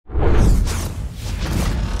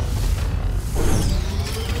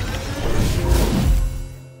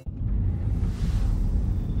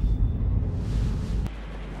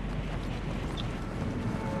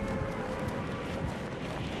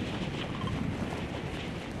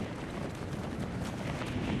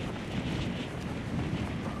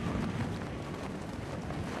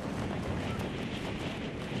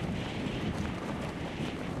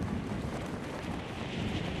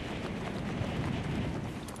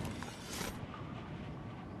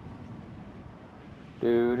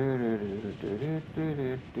Do do do do do do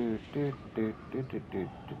do do do do do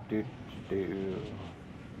do do do.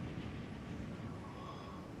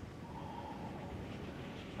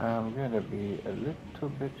 I'm gonna be a little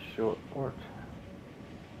bit short.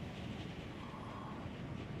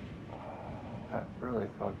 That really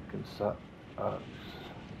fucking sucks.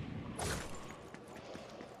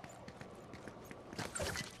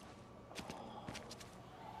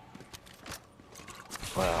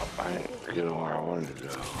 Well, I didn't get where I wanted to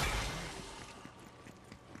go.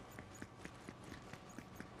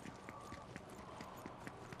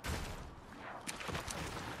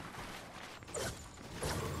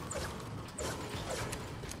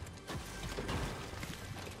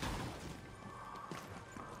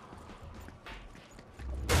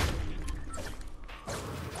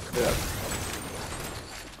 Yeah.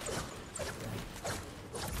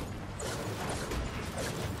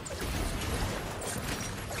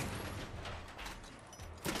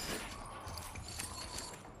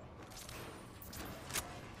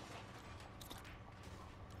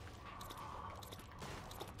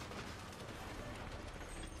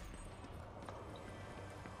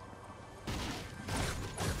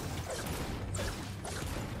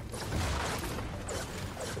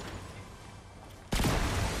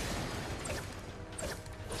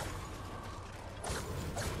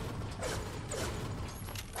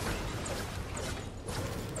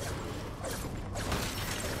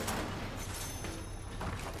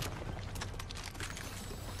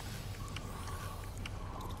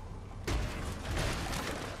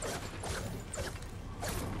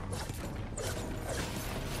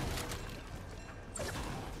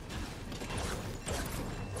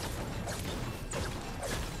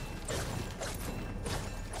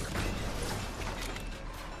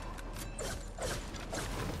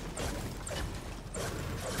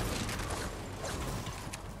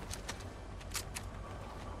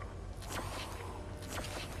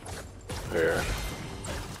 Here.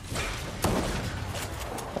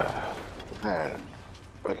 Man,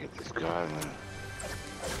 look at this gun.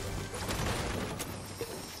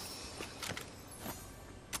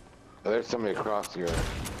 There's somebody across here.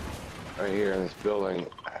 Right here in this building,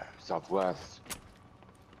 southwest.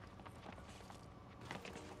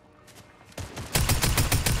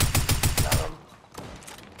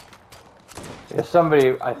 There's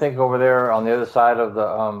somebody, I think, over there on the other side of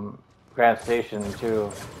the Grand Station too.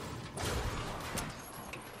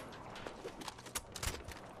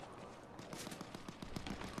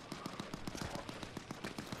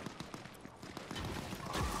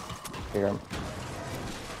 Here.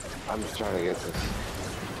 I'm just trying to get this.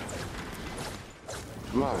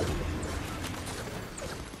 Come on.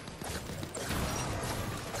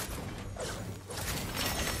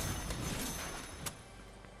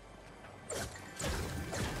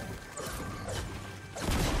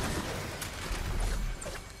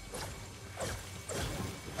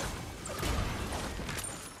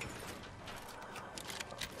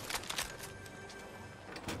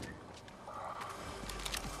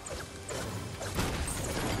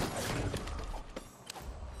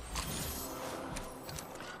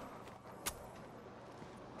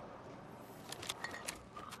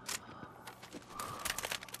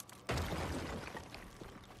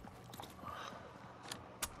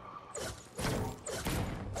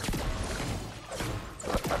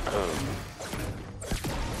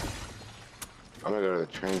 I'm gonna go to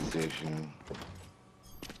the train station.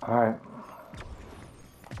 All right.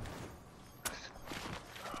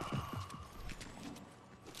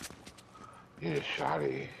 Need a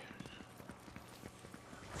shotty.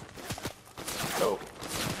 Oh.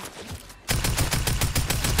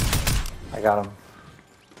 I got him.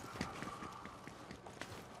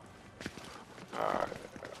 Alright.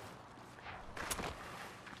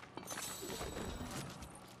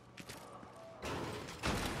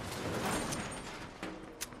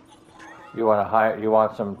 You want to hire? You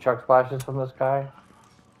want some chuck splashes from this guy?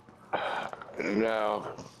 No.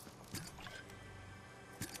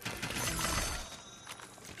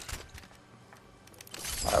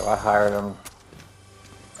 I hired him.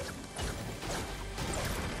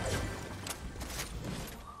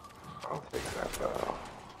 I'll take that though.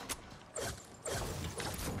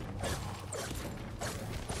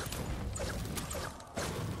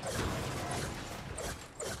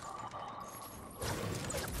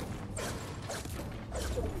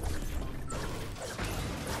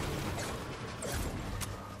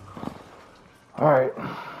 All right.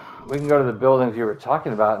 We can go to the buildings you were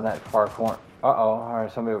talking about in that far corner. Uh-oh. All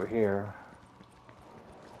right, somebody over here.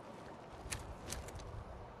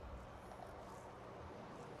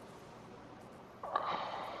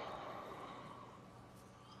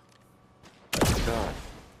 God.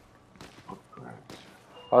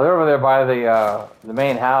 Oh, they're over there by the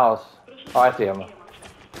main house. Oh, I see them.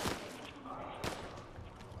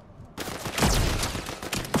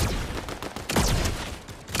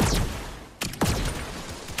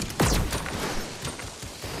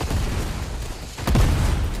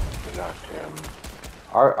 Knocked him.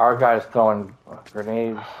 Our guy's throwing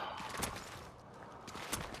grenades.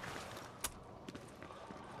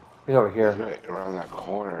 He's over here. He's right around that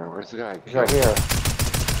corner. Where's the guy? He's right here.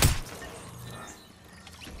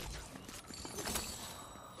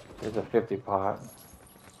 There's a 50 pot.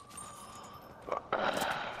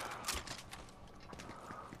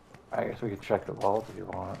 I guess we could check the vault if you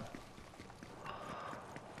want.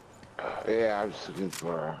 Yeah, I'm just looking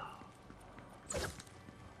for.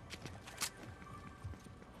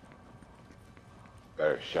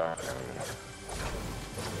 Better shotgun.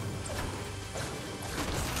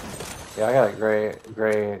 Yeah, I got a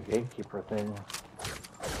gray gatekeeper thing.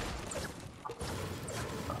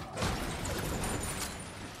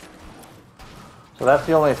 So that's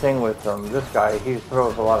the only thing with this guy. He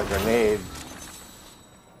throws a lot of grenades.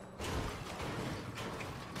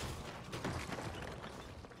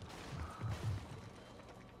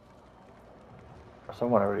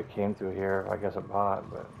 Someone already came through here. I guess a bot,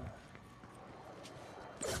 but.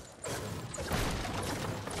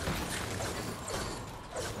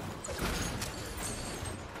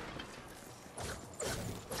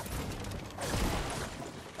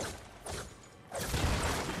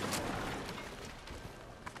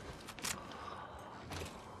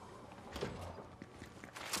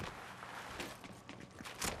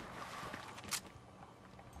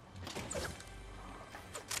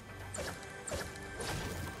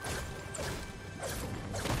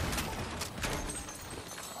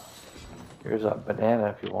 Here's a banana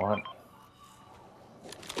if you want.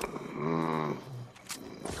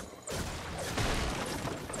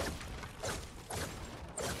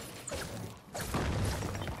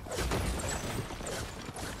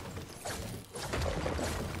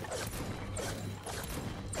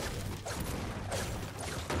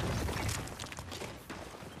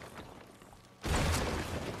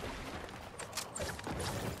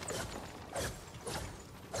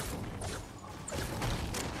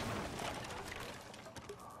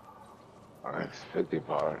 It's 50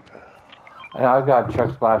 part. And I've got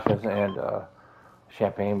Chuck splashes and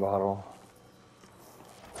champagne bottle.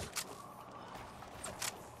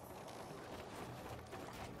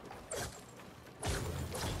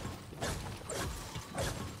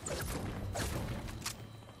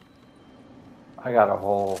 I got a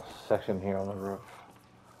whole section here on the roof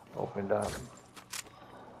opened up.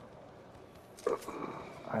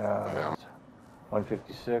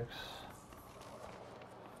 156.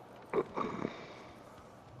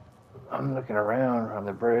 I'm looking around on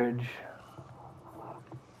the bridge.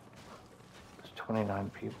 There's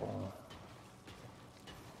 29 people.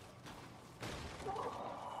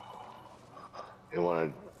 You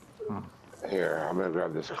want to? Here, I'm gonna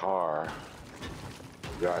grab this car.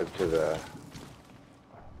 Drive to the.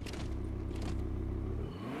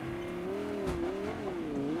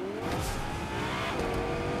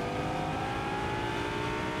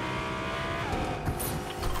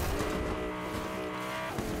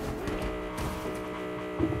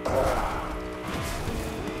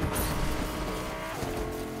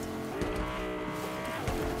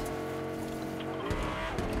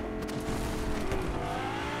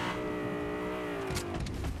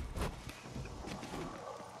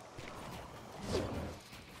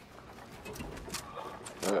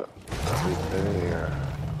 Here.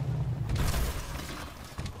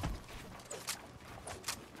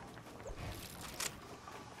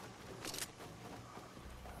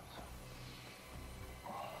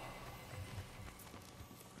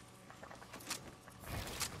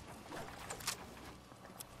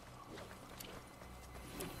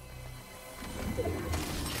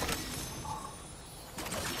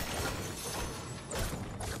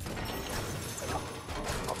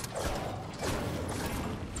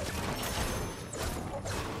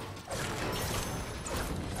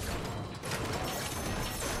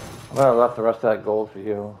 I'm gonna left the rest of that gold for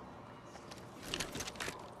you.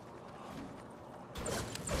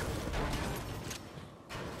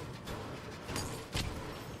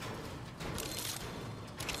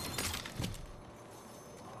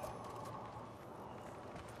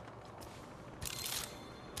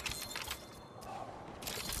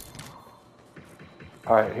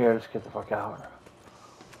 Alright, here, let's get the fuck out.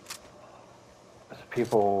 There's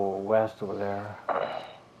people west over there.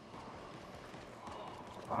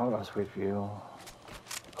 I'm gonna wait for you.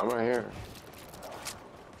 I'm right here.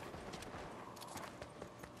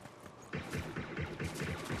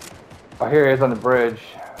 Oh, here he is on the bridge.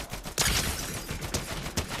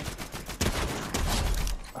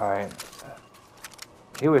 Alright.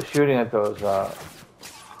 He was shooting at those, I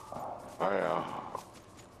know.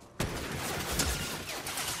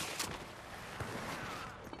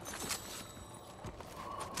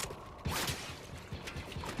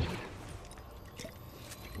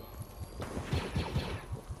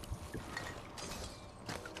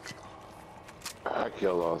 I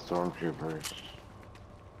killed all the stormtroopers.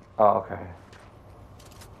 Oh, okay.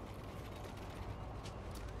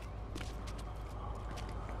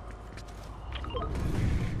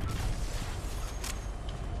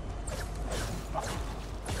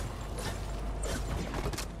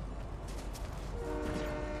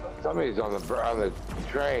 Somebody's on the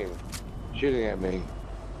train shooting at me.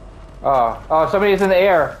 Oh, somebody's in the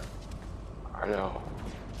air. I know.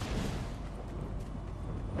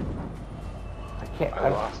 I can't. I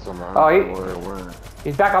lost him. I Oh, don't know where.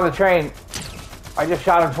 He's back on the train. I just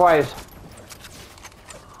shot him twice.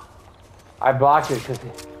 I blocked it because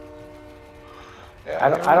Yeah, I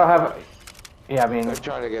don't have. Yeah, I mean. They're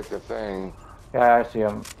trying to get the thing. Yeah, I see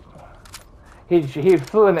him. He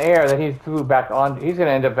flew in the air, then he flew back on. He's gonna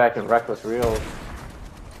end up back in reckless reels.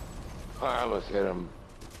 I almost hit him.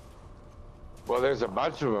 Well, there's a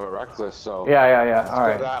bunch of them at reckless, so Yeah. let's All go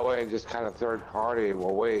right. that way and just kind of third party.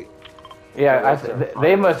 We'll wait. Yeah,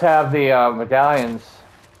 they must have the medallions.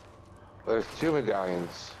 There's 2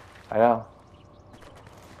 medallions. I know.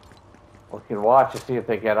 We can watch to see if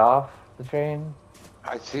they get off the train.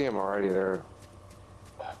 I see them already. They're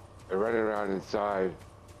running around inside.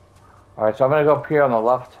 All right, so I'm gonna go up here on the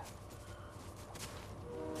left.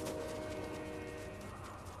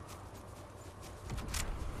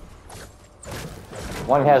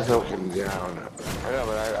 One has the. Looking down. I know,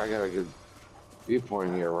 but I got a good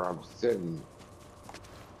viewpoint here where I'm sitting.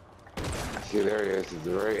 See, there he is at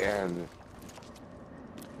the very end.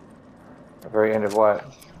 The very end of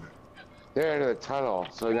what? There into the tunnel.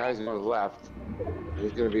 So now he's going left.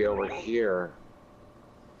 He's going to be over here.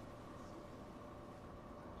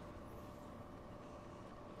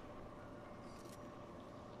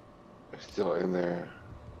 They're still in there.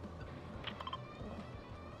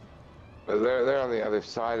 But they're on the other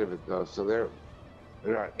side of it though, so they're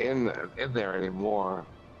not in there anymore.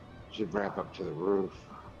 Should ramp up to the roof.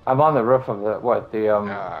 I'm on the roof of the what? The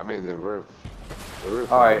I mean the roof All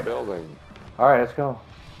of right. the building. All right, let's go.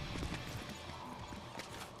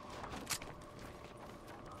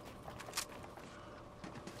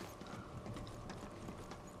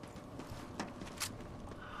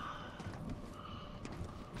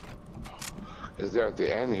 Is there at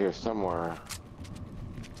the end here somewhere?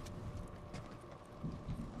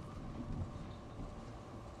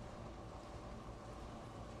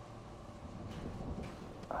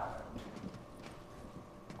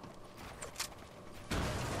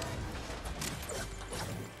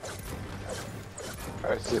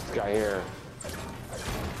 That's this guy here.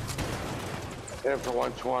 Hit him for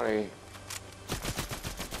 120.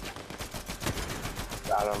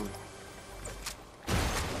 Got him.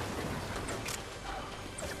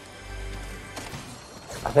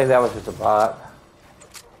 I think that was just a bot.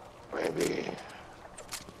 Maybe.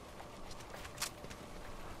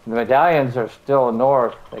 The medallions are still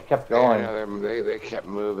north. They kept going. Yeah, they kept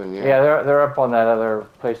moving. Yeah. Yeah, they're up on that other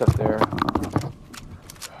place up there.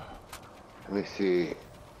 Let me see.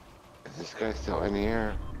 Is this guy still in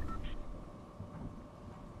here?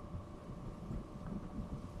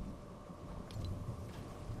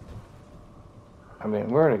 I mean,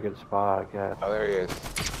 we're in a good spot, I guess. Oh, there he is.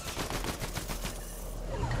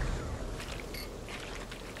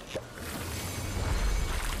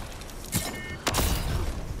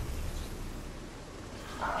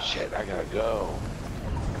 Shit, I gotta go.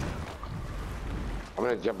 I'm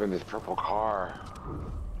gonna jump in this purple car.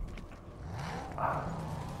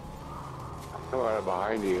 Come on,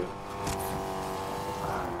 behind you.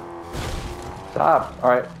 Stop. All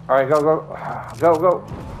right, go.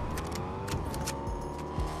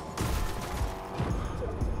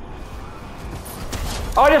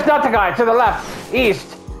 Oh, just not the guy to the left,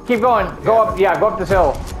 east. Keep going. Go up. Yeah, go up this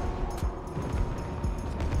hill.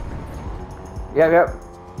 Yep.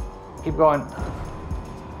 Keep going.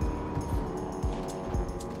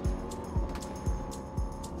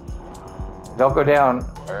 Don't go down.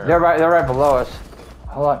 They're right below us.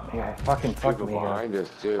 Hold on. Yeah, fucking fuck People me. behind us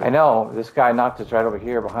too. I know. This guy knocked us right over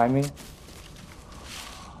here behind me.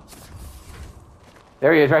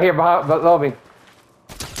 There he is, right here below me.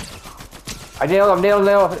 I nailed him.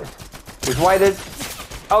 He's whited.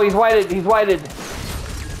 Oh, he's whited.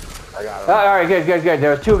 I got him. All right, good.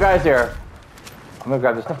 There were 2 guys there. I'm gonna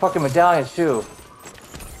grab this. The fucking medallions too.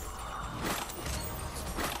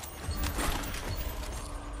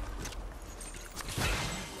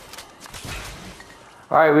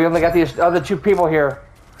 All right, we only got these other 2 people here.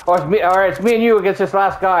 Oh, it's me. All right, it's me and you against this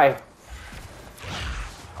last guy.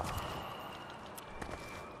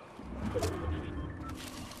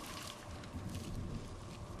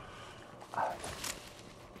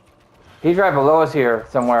 He's right below us here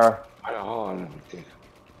somewhere. Hold on.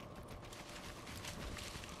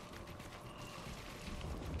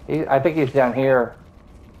 I think he's down here.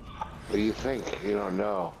 What do you think? You don't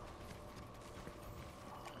know.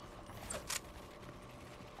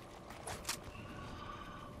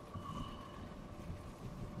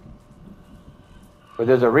 But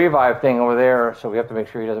there's a revive thing over there, so we have to make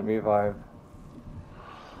sure he doesn't revive.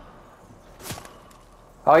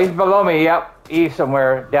 Oh, he's below me. Yep, he's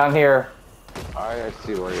somewhere down here. I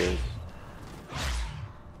see where he is.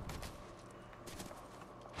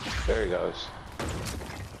 There he goes.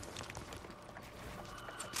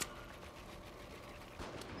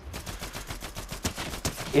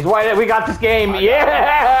 He's white. We got this game.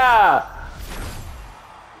 Yeah.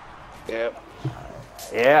 Yep.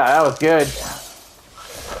 Yeah, that was good.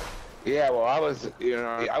 Yeah, well, I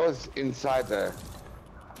was inside the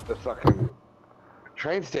fucking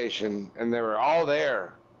train station, and they were all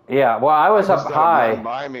there. Yeah, well, I was up Just high.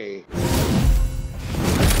 by me.